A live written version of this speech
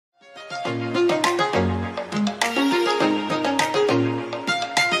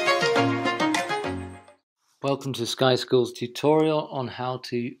Welcome to SkySchool's tutorial on how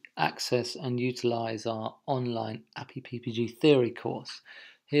to access and utilize our online AppyPPG theory course.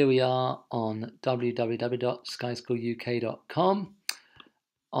 Here we are on www.skyschooluk.com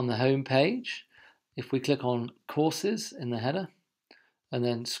on the home page. If we click on courses in the header and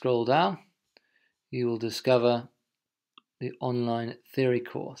then scroll down, you will discover the online theory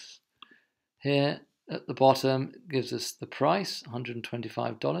course. Here at the bottom it gives us the price,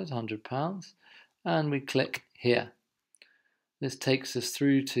 $125, £100. And we click here. This takes us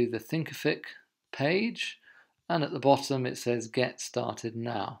through to the Thinkific page, and at the bottom it says Get Started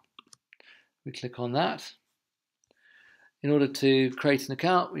Now. We click on that. In order to create an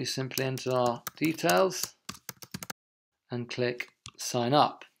account, we simply enter our details and click Sign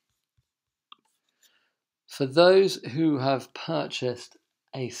Up. For those who have purchased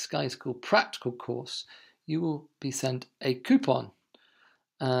a SkySchool practical course, you will be sent a coupon.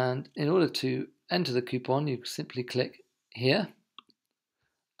 And in order to enter the coupon, you simply click here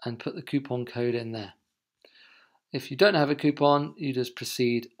and put the coupon code in there. If you don't have a coupon, you just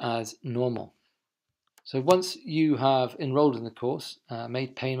proceed as normal. So once you have enrolled in the course,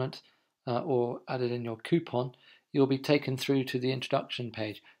 made payment or added in your coupon, you'll be taken through to the introduction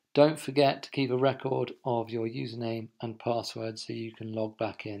page. Don't forget to keep a record of your username and password so you can log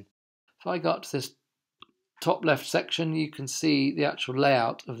back in. If I got to this top left section, you can see the actual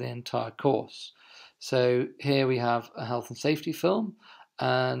layout of the entire course. So here we have a health and safety film,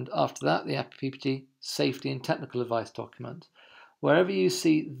 and after that the AppyPPG safety and technical advice document. Wherever you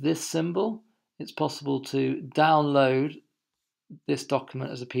see this symbol, it's possible to download this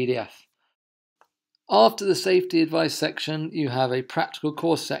document as a PDF. After the safety advice section, you have a practical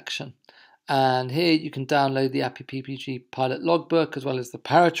course section, and here you can download the AppyPPG pilot logbook as well as the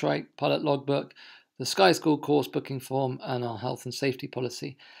Paratrike pilot logbook, the SkySchool course booking form, and our health and safety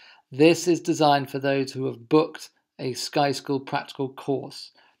policy. This is designed for those who have booked a SkySchool practical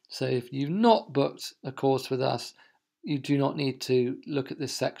course. So if you've not booked a course with us, you do not need to look at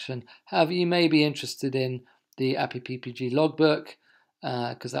this section. However, you may be interested in the AppyPPG logbook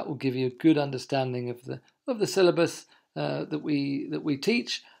because that will give you a good understanding of the syllabus that we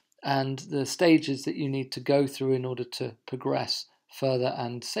teach and the stages that you need to go through in order to progress further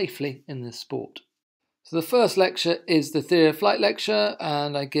and safely in this sport. So the first lecture is the Theory of Flight lecture,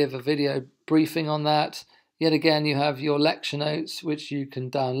 and I give a video briefing on that. Yet again, you have your lecture notes, which you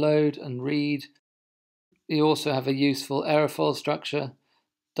can download and read. You also have a useful aerofoil structure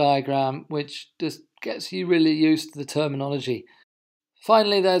diagram, which just gets you really used to the terminology.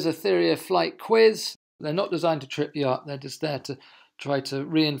 Finally, there's a Theory of Flight quiz. They're not designed to trip you up. They're just there to try to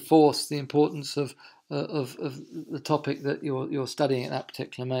reinforce the importance of the topic that you're studying at that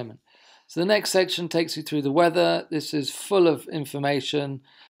particular moment. So the next section takes you through the weather. This is full of information.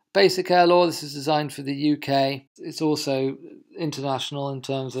 Basic air law, this is designed for the UK. It's also international in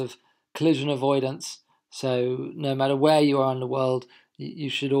terms of collision avoidance. So no matter where you are in the world, you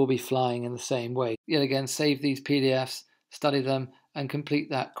should all be flying in the same way. Yet again, save these PDFs, study them, and complete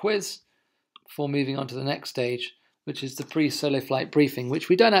that quiz before moving on to the next stage, which is the pre-solo flight briefing, which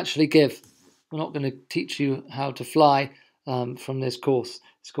we don't actually give. We're not going to teach you how to fly from this course.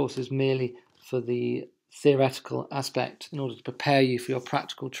 This course is merely for the theoretical aspect in order to prepare you for your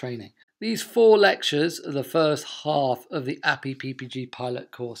practical training. These 4 lectures are the first half of the AppyPPG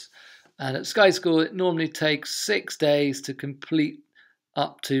pilot course, and at SkySchool it normally takes 6 days to complete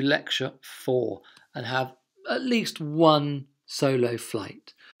up to lecture 4 and have at least one solo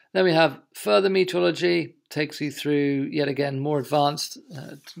flight. Then we have further meteorology, takes you through yet again more advanced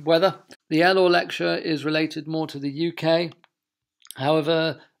weather. The air law lecture is related more to the UK.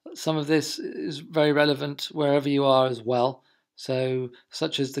 However, some of this is very relevant wherever you are as well. So,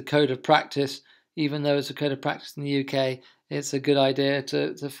 such as the code of practice, even though it's a code of practice in the UK, it's a good idea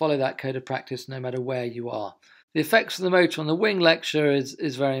to follow that code of practice no matter where you are. The effects of the motor on the wing lecture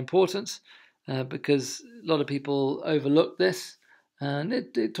is very important because a lot of people overlook this, and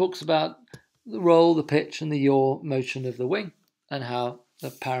it talks about the roll, the pitch, and the yaw motion of the wing and how the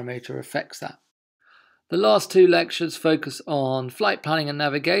paramotor affects that. The last 2 lectures focus on flight planning and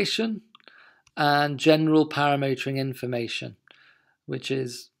navigation and general paramotoring information, which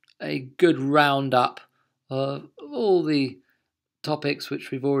is a good roundup of all the topics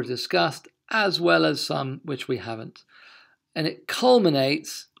which we've already discussed, as well as some which we haven't. And it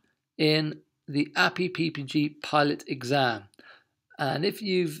culminates in the AppyPPG pilot exam. And if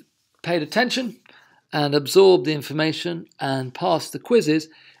you've paid attention and absorbed the information and passed the quizzes,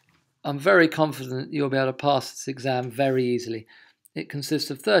 I'm very confident you'll be able to pass this exam very easily. It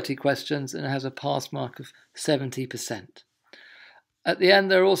consists of 30 questions and it has a pass mark of 70%. At the end,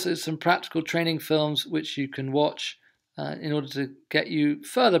 there are also some practical training films which you can watch in order to get you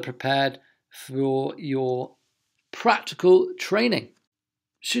further prepared for your practical training.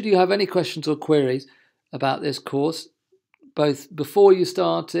 Should you have any questions or queries about this course, both before you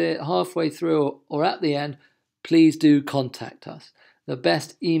start it, halfway through, or at the end, please do contact us. The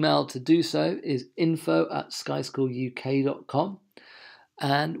best email to do so is info@skyschooluk.com,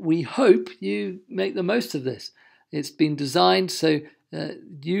 and we hope you make the most of this. It's been designed so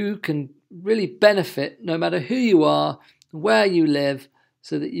you can really benefit no matter who you are, where you live,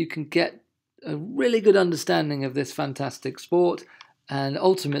 so that you can get a really good understanding of this fantastic sport and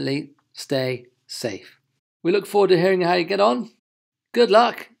ultimately stay safe. We look forward to hearing how you get on. Good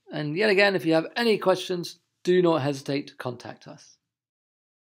luck, and yet again, if you have any questions, do not hesitate to contact us.